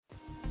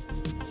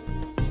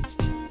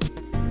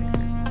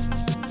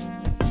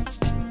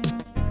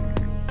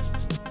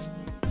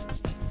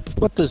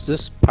What does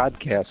this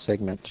podcast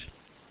segment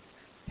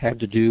have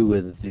to do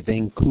with the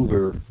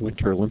Vancouver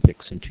Winter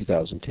Olympics in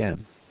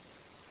 2010?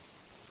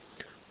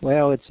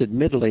 Well, it's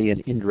admittedly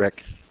an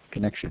indirect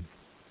connection.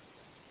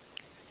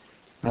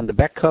 On the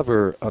back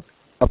cover of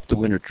Up the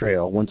Winter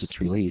Trail, once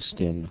it's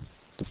released in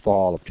the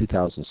fall of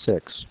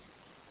 2006,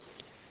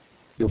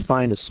 you'll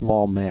find a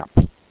small map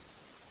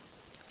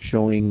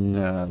showing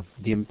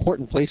the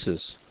important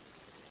places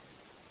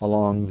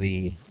along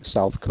the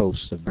south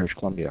coast of British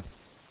Columbia.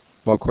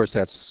 Well, of course,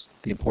 that's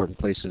the important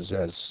places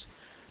as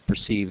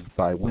perceived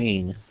by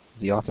Wayne,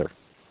 the author.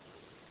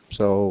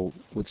 So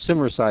with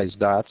similar-sized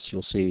dots,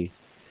 you'll see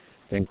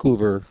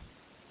Vancouver,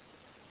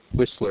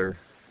 Whistler,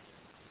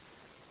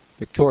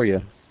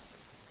 Victoria,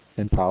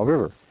 and Powell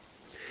River.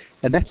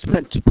 And that's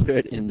meant to put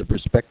it in the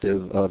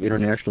perspective of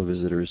international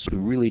visitors who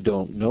really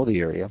don't know the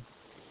area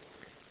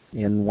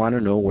and want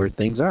to know where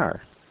things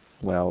are.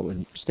 Well,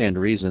 and stand to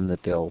reason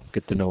that they'll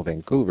get to know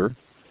Vancouver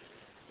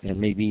and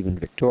maybe even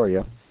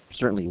Victoria,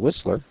 certainly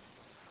Whistler,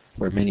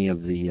 where many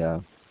of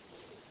the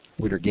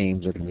winter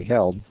games are going to be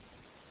held.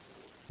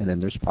 And then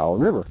there's Powell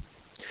River.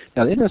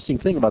 Now, the interesting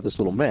thing about this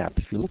little map,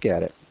 if you look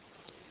at it,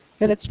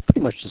 and it's pretty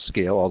much to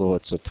scale, although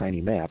it's a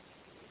tiny map,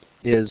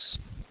 is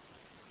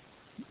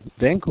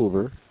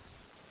Vancouver,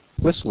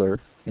 Whistler,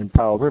 and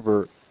Powell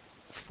River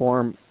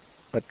form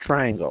a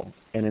triangle.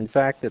 And in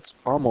fact, it's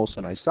almost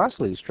an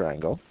isosceles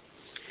triangle.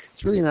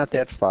 It's really not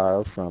that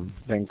far from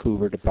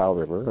Vancouver to Powell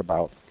River,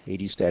 about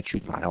 80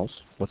 statute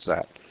miles. What's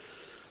that?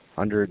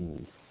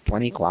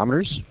 120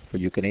 kilometers for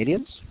you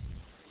Canadians.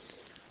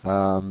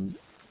 And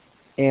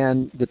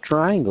the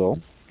triangle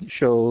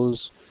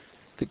shows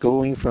that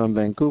going from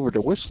Vancouver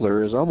to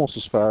Whistler is almost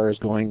as far as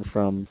going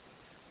from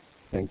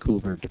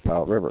Vancouver to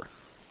Powell River,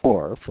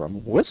 or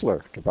from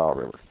Whistler to Powell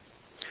River.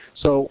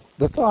 So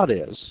the thought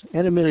is,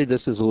 and admittedly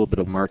this is a little bit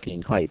of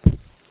marketing hype,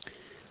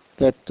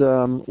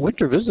 that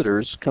winter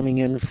visitors coming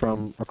in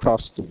from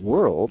across the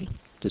world,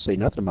 to say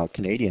nothing about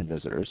Canadian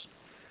visitors,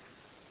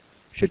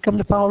 should come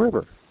to Powell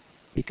River,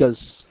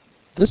 because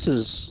this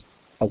is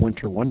a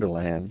winter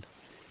wonderland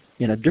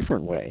in a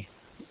different way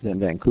than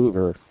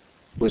Vancouver,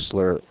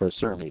 Whistler, or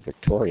certainly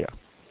Victoria.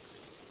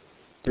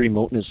 The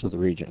remoteness of the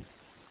region.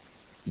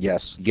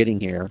 Yes, getting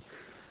here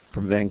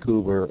from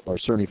Vancouver or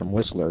certainly from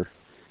Whistler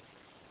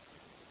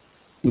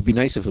would be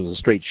nice if it was a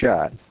straight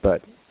shot,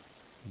 but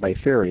by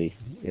ferry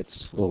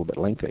it's a little bit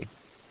lengthy.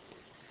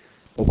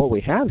 But what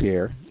we have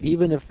here,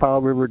 even if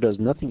Powell River does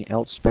nothing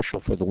else special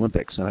for the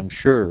Olympics, and I'm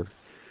sure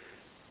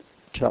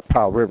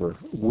Powell River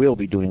will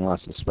be doing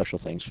lots of special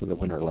things for the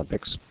Winter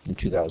Olympics in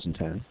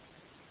 2010,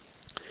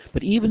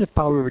 but even if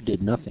Powell River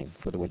did nothing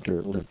for the Winter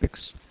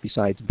Olympics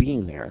besides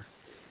being there,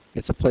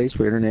 it's a place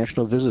where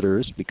international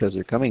visitors, because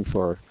they're coming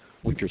for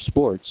winter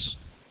sports,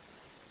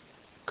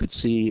 could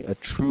see a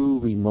true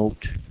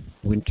remote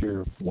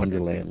winter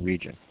wonderland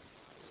region.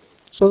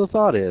 So the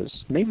thought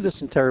is, maybe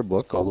this entire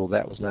book, although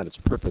that was not its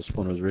purpose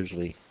when it was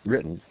originally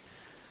written,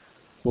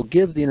 will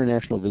give the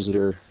international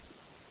visitor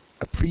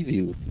a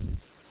preview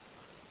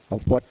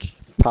of what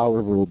Powell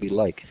River will be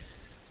like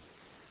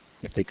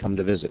if they come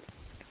to visit.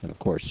 And of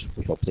course,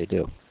 we hope they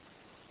do.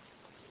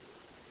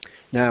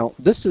 Now,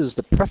 this is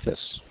the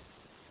preface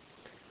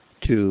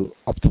to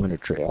Up the Winter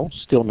Trail,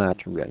 still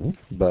not written,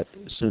 but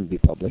soon to be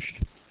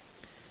published.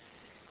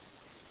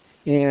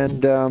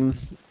 And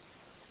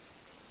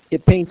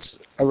it paints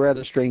a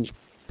rather strange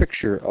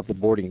picture of the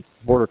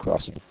border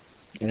crossing.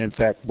 And in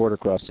fact, border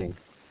crossing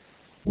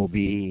will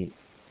be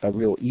a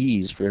real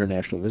ease for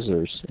international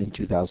visitors in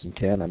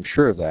 2010. I'm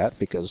sure of that,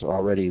 because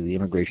already the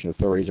immigration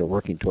authorities are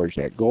working towards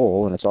that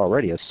goal, and it's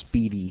already a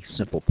speedy,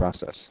 simple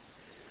process.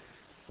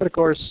 But of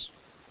course,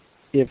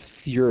 if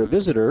you're a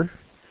visitor,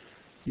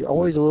 you're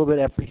always a little bit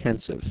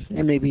apprehensive,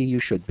 and maybe you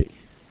should be.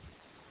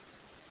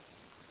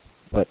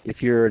 But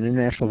if you're an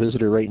international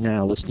visitor right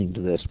now listening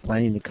to this,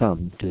 planning to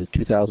come to the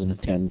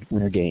 2010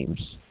 Winter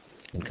Games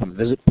and come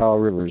visit Powell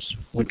River's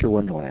Winter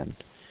Wonderland,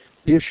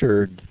 be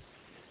assured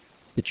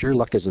that your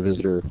luck as a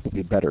visitor will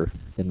be better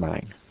than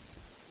mine.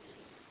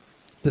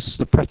 This is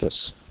the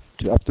preface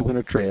to Up the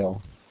Winter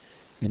Trail,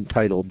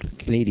 entitled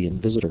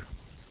Canadian Visitor.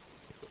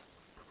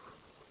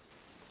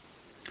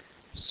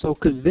 So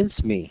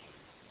convince me,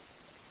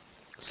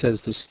 says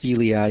the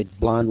steely-eyed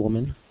blonde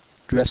woman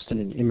dressed in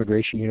an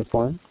immigration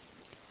uniform,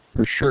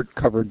 her shirt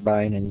covered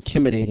by an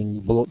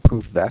intimidating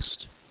bulletproof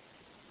vest.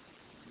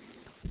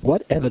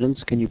 What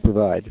evidence can you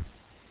provide?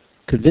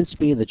 Convince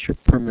me that your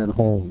permanent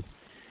home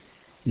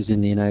is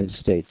in the United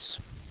States.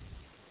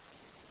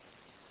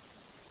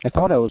 I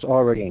thought I was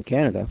already in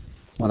Canada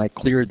when I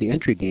cleared the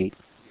entry gate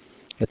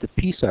at the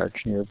Peace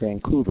Arch near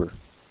Vancouver,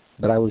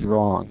 but I was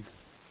wrong.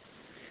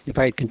 If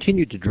I had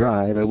continued to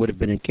drive, I would have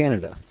been in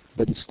Canada,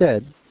 but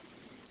instead,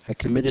 I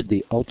committed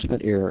the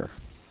ultimate error.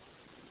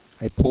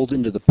 I pulled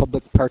into the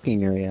public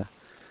parking area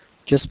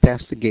just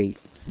past the gate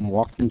and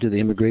walked into the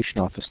immigration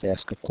office to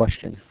ask a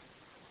question.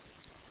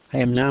 I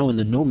am now in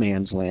the no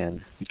man's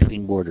land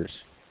between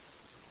borders.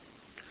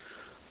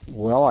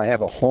 Well, I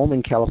have a home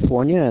in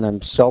California and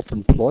I'm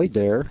self-employed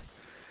there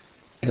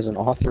as an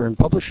author and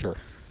publisher.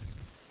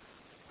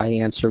 I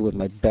answer with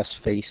my best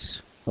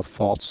face of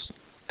false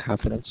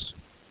confidence.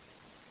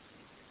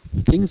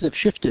 Things have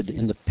shifted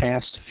in the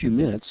past few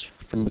minutes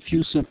from a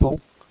few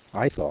simple,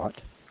 I thought,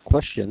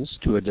 questions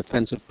to a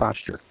defensive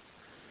posture.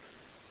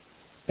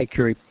 I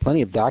carry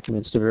plenty of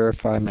documents to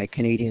verify my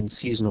Canadian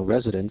seasonal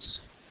residence,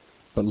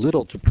 but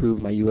little to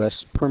prove my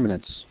U.S.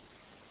 permanence.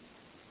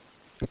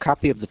 A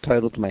copy of the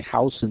title to my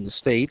house in the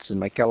States and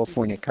my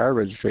California car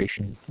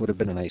registration would have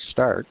been a nice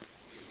start,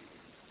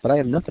 but I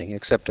have nothing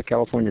except a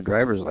California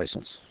driver's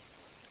license.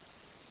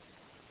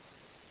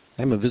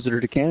 I'm a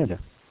visitor to Canada.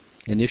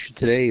 An issue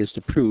today is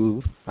to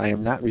prove I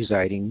am not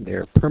residing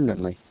there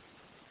permanently.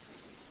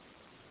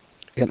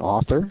 An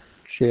author?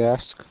 She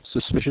asked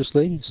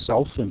suspiciously.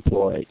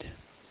 Self-employed.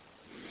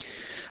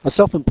 A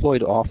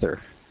self-employed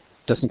author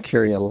doesn't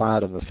carry a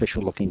lot of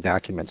official-looking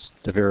documents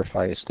to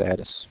verify his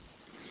status.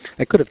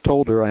 I could have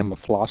told her I am a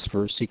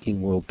philosopher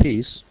seeking world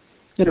peace,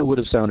 and it would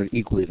have sounded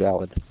equally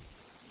valid.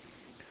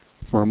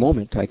 For a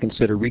moment, I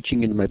considered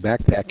reaching into my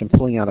backpack and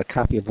pulling out a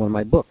copy of one of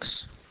my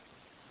books.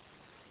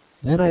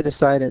 Then I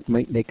decided it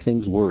might make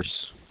things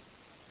worse.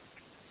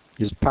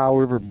 Is Powell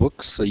River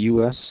Books a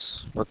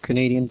U.S. or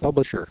Canadian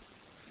publisher?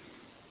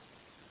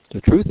 The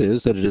truth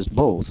is that it is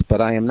both,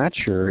 but I am not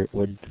sure it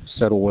would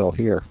settle well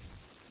here.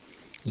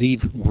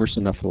 Leave worse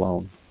enough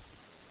alone.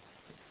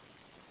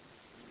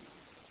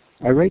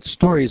 I write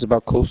stories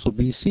about coastal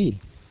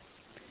BC,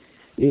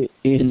 in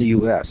the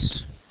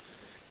U.S.,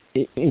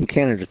 in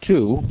Canada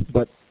too,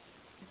 but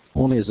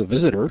only as a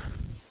visitor.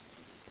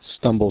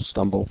 Stumble,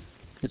 stumble.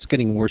 It's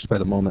getting worse by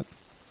the moment.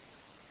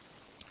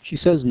 She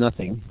says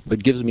nothing,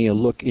 but gives me a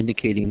look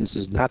indicating this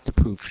is not the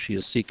proof she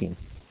is seeking.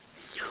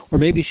 Or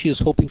maybe she is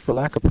hoping for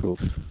lack of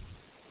proof.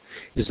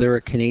 Is there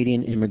a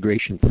Canadian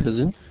immigration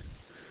prison?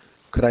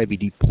 Could I be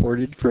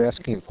deported for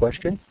asking a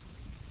question?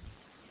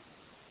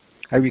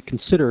 I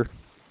reconsider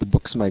the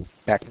books in my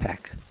backpack,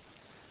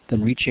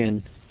 then reach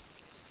in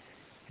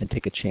and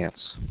take a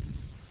chance.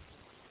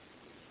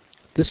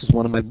 This is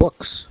one of my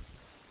books,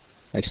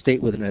 I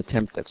state with an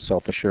attempt at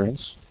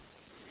self-assurance.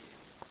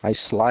 I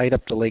slide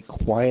up the lake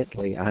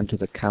quietly onto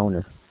the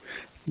counter,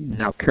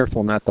 now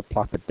careful not to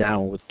plop it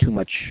down with too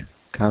much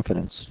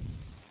confidence.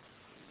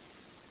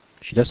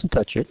 She doesn't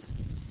touch it,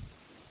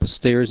 but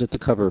stares at the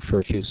cover for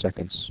a few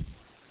seconds.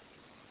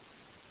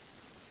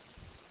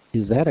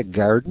 Is that a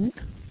garden?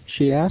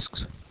 She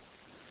asks.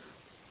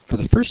 For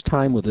the first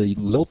time with a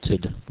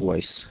lilted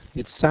voice,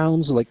 it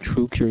sounds like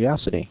true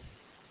curiosity.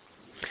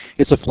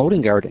 It's a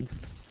floating garden,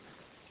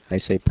 I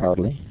say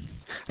proudly.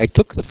 I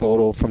took the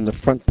photo from the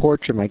front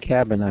porch of my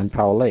cabin on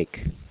Powell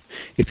Lake.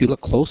 If you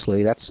look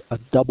closely, that's a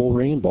double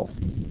rainbow.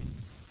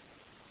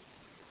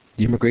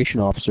 The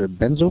immigration officer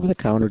bends over the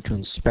counter to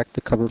inspect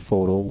the cover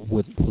photo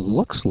with what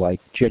looks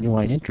like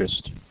genuine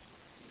interest.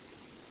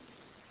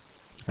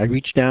 I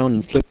reach down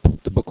and flip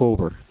the book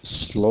over,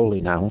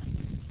 slowly now.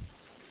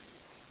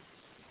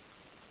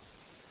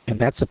 And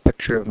that's a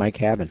picture of my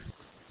cabin,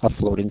 a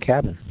floating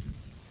cabin.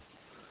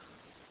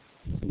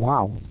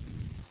 Wow.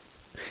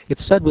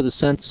 It's said with a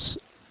sense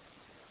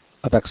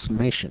of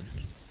exclamation.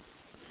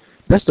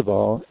 Best of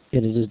all,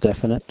 it is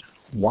definite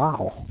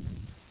wow.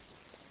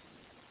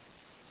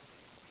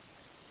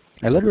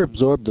 I let her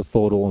absorb the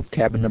photo of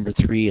cabin number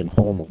 3 and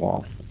hole in the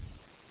wall.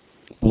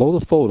 Below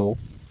the photo,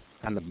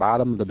 on the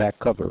bottom of the back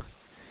cover,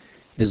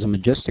 is a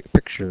majestic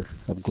picture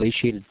of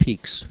glaciated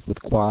peaks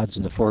with quads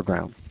in the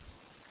foreground.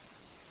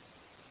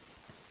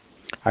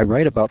 I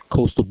write about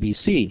coastal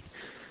BC,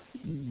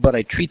 but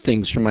I treat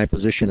things from my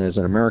position as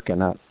an American,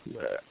 not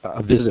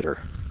a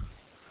visitor.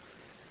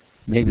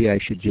 Maybe I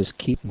should just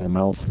keep my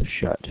mouth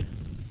shut.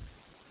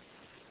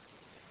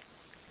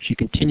 She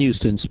continues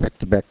to inspect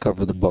the back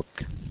cover of the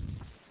book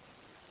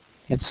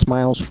and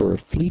smiles for a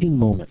fleeting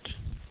moment.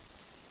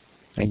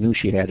 I knew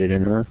she had it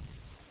in her.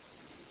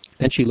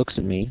 Then she looks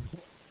at me,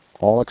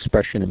 all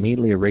expression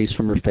immediately erased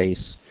from her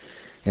face,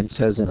 and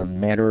says in a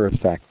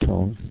matter-of-fact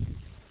tone,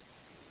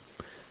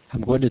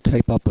 I'm going to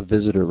type up a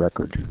visitor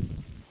record.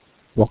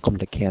 Welcome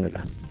to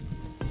Canada.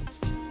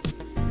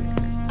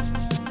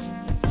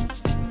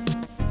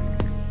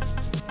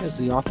 As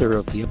the author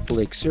of the Up the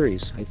Lake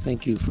series, I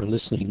thank you for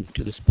listening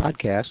to this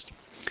podcast,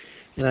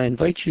 and I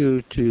invite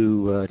you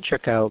to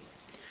check out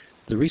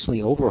the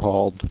recently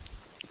overhauled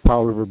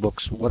Powell River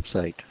Books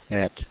website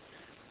at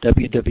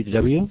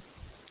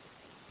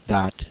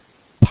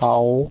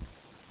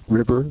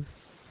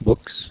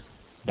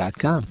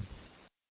www.powellriverbooks.com.